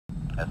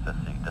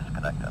SSC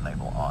disconnect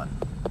enable on.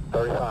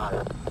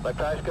 35. Let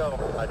guys go.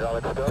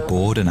 Hydraulics go.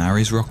 Aboard an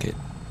Ares rocket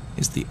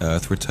is the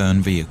Earth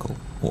Return Vehicle,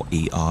 or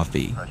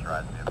ERV.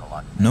 Pressurized vehicle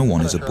lock. No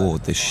one is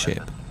aboard this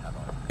ship.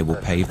 It will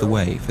pave the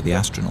way for the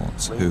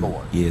astronauts who,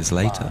 years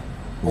later,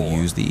 will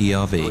use the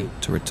ERV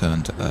to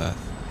return to Earth.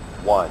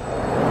 1.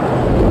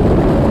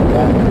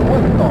 And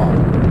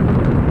liftoff.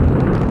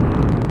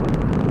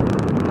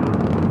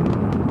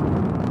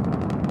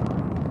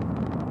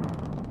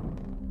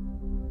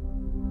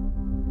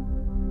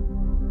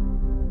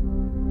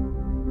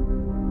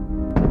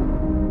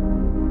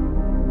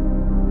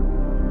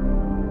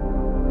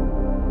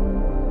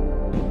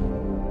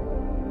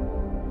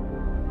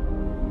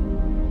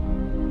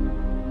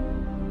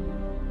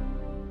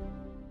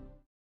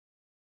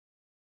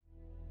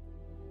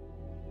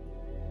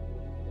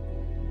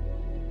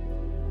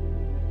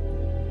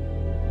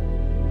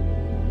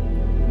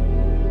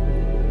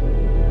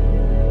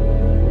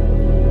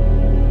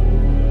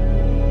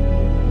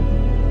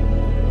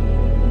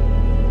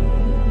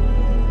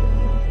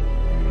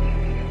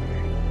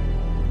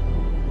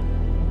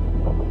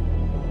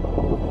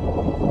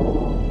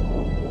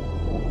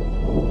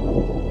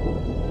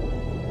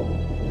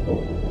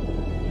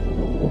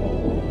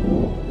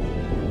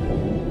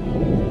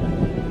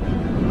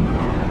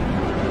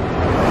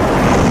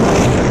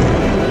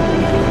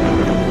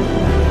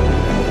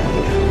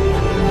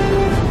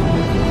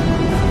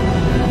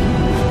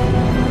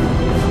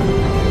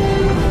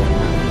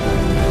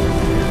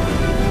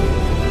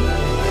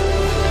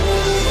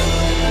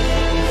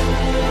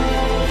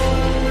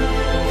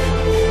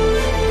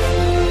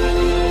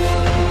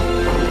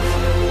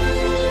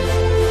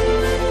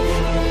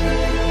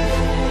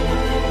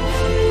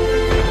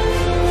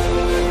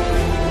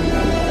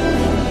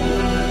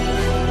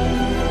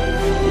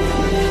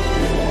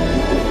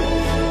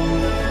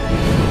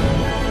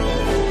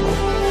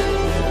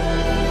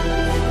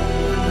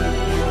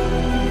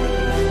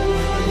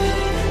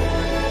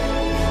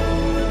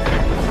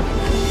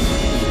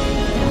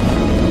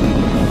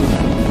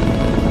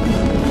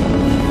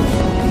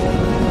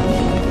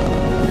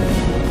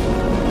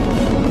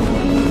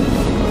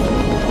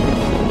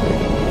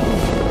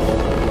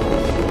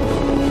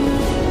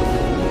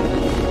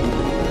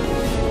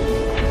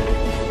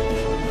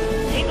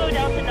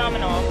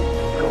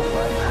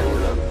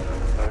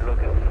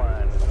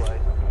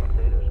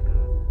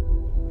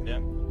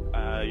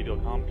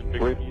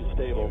 Review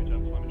stable.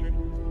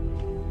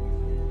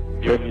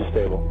 Review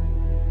stable.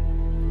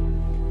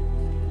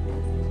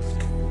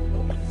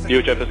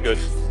 UHF is good.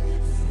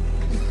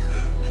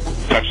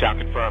 Touchdown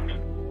confirmed.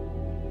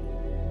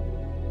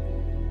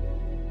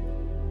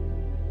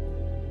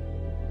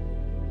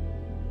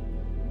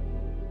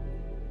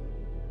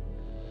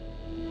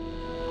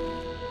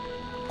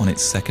 On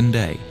its second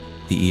day,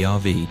 the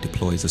ERV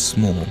deploys a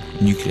small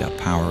nuclear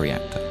power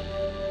reactor.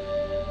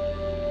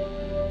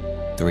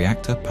 The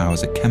reactor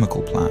powers a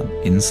chemical plant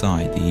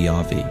inside the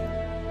ERV.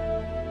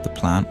 The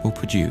plant will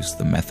produce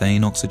the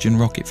methane-oxygen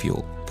rocket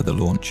fuel for the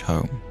launch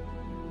home.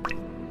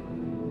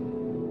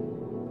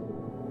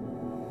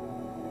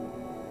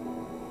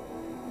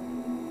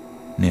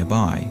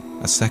 Nearby,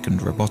 a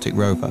second robotic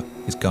rover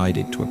is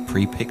guided to a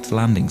pre-picked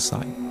landing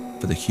site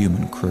for the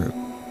human crew.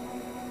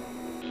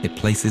 It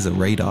places a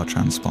radar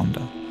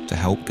transponder to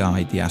help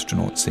guide the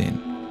astronauts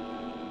in.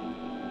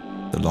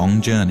 The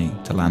long journey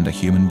to land a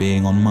human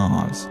being on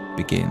Mars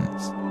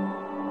begins.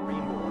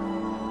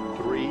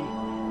 3,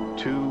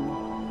 2,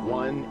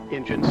 1,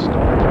 engine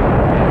start.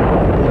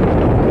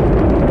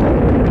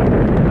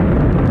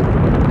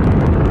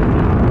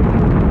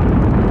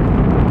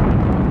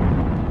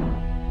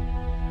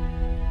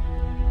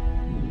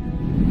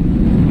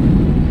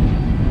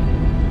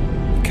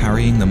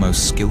 Carrying the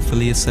most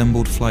skillfully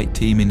assembled flight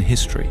team in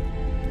history,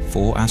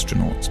 4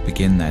 astronauts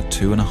begin their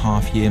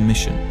 2.5-year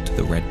mission to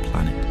the Red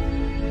Planet.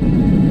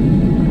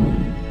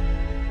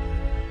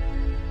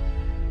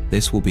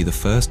 This will be the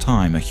first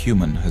time a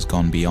human has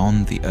gone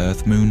beyond the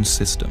Earth-Moon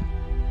system,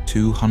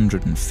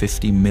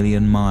 250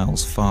 million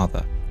miles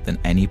farther than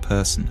any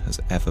person has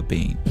ever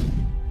been.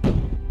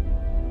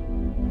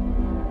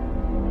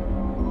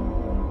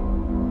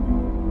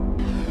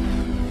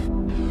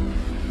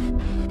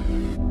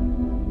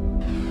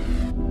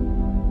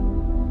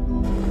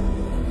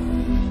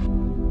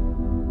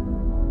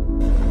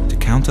 To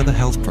counter the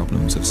health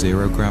problems of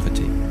zero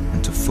gravity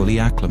and to fully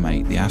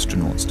acclimate the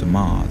astronauts to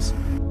Mars,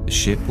 the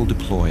ship will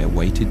deploy a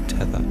weighted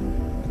tether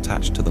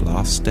attached to the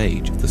last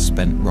stage of the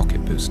spent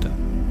rocket booster.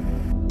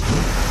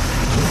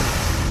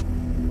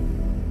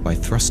 By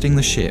thrusting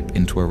the ship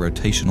into a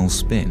rotational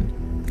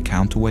spin, the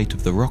counterweight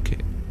of the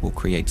rocket will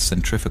create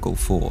centrifugal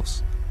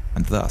force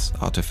and thus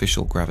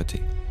artificial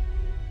gravity.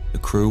 The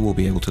crew will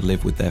be able to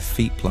live with their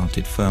feet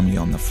planted firmly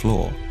on the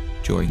floor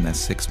during their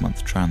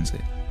 6-month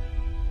transit.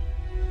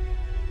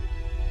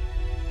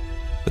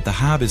 But the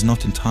HAB is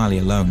not entirely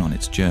alone on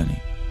its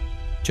journey.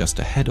 Just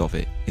ahead of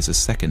it is a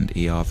second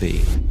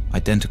ERV,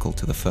 identical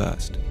to the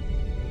first.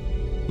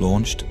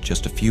 Launched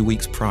just a few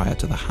weeks prior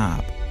to the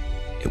HAB,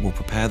 it will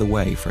prepare the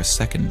way for a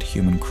second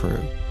human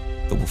crew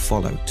that will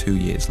follow 2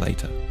 years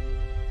later.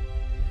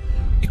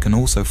 It can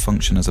also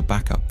function as a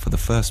backup for the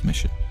first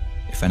mission,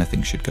 if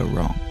anything should go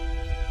wrong.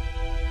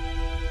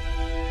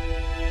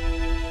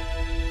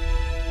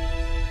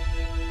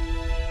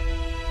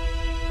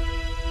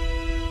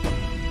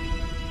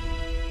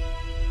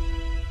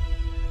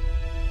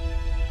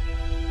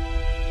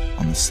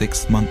 On the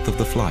 6th month of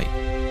the flight,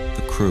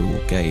 the crew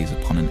will gaze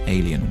upon an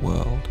alien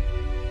world.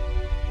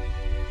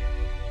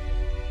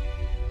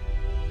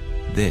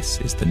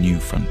 This is the new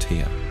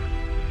frontier.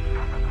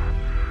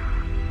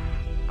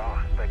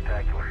 Oh,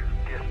 spectacular.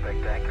 Just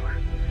spectacular.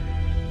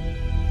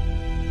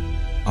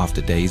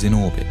 After days in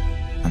orbit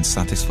and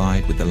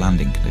satisfied with the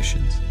landing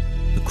conditions,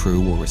 the crew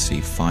will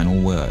receive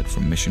final word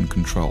from Mission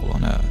Control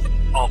on Earth.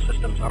 All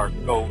systems are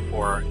go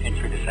for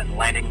entry, descent, and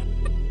landing.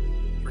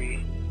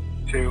 3,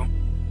 2,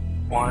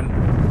 1.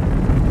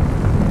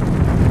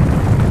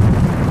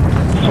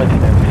 Selecting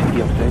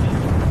MCD on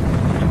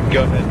stage.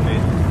 Go ahead,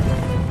 please.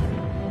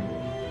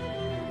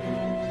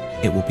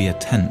 It will be a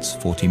tense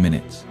 40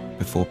 minutes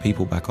before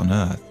people back on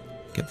Earth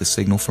get the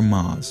signal from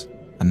Mars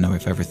and know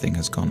if everything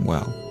has gone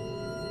well.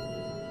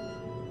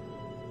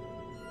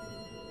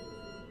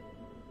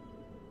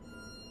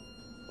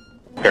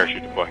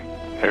 Parachute deploy.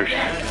 Parachute.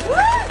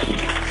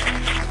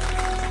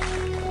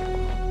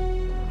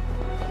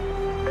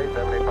 Okay,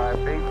 75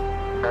 feet.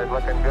 Car's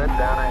looking good.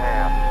 Down a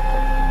half.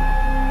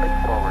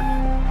 6 forward.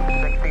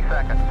 60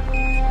 seconds.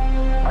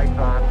 Lights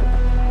on.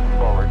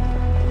 Forward.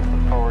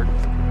 Forward.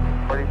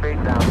 40 feet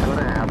down.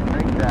 2.5.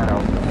 Big shadow.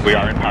 We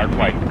are in powered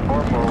flight.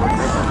 4 forward.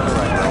 6 to the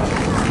right.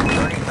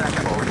 30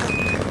 seconds. Forward.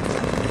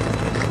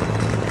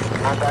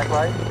 Contact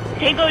light.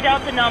 Tango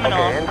Delta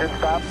nominal. Okay, engine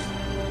stop.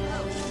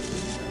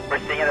 We're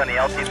seeing it on the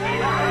LTP.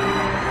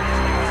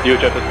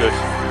 UHF is good.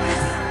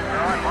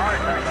 We're on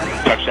Mars, everybody.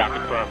 Touchdown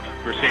confirmed.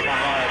 We're seeing on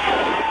Mars.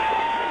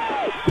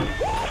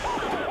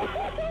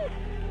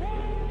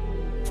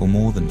 For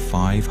more than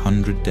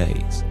 500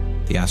 days,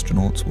 the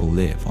astronauts will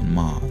live on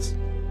Mars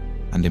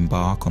and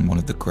embark on one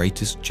of the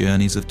greatest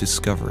journeys of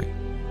discovery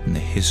in the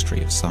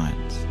history of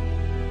science.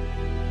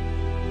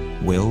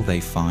 Will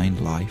they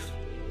find life?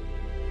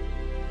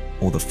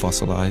 Or the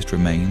fossilized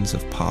remains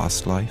of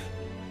past life?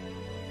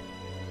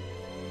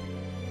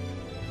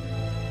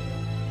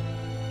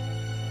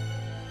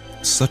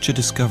 Such a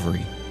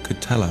discovery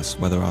could tell us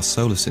whether our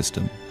solar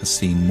system has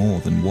seen more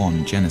than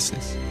one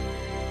Genesis,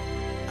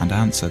 and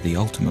answer the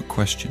ultimate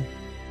question: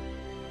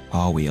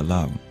 are we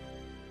alone?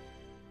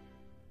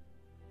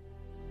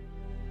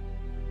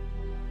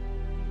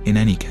 In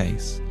any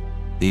case,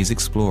 these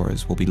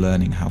explorers will be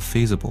learning how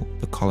feasible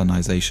the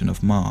colonization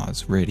of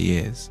Mars really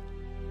is,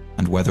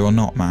 and whether or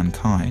not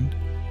mankind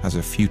has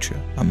a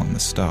future among the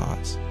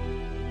stars.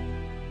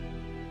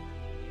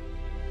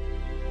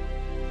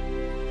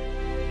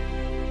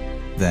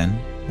 Then,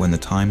 when the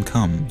time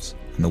comes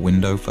and the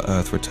window for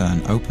Earth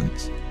return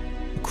opens,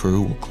 the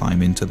crew will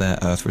climb into their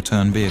Earth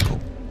return vehicle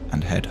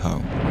and head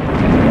home.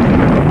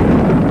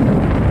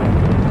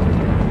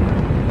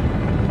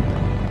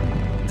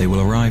 They will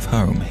arrive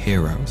home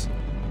heroes,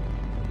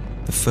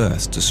 the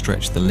first to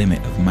stretch the limit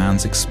of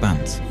man's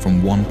expanse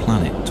from one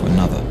planet to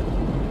another,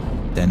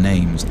 their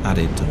names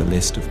added to the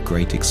list of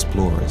great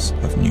explorers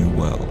of new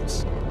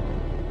worlds.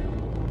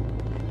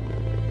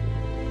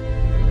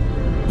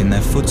 In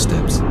their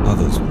footsteps,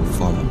 others will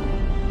follow.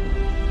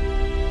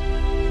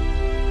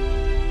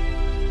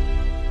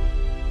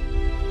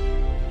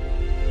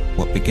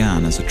 What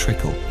began as a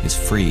trickle is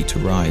free to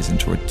rise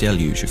into a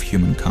deluge of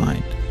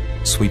humankind,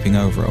 sweeping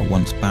over a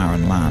once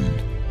barren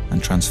land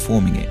and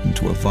transforming it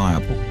into a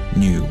viable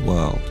new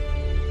world.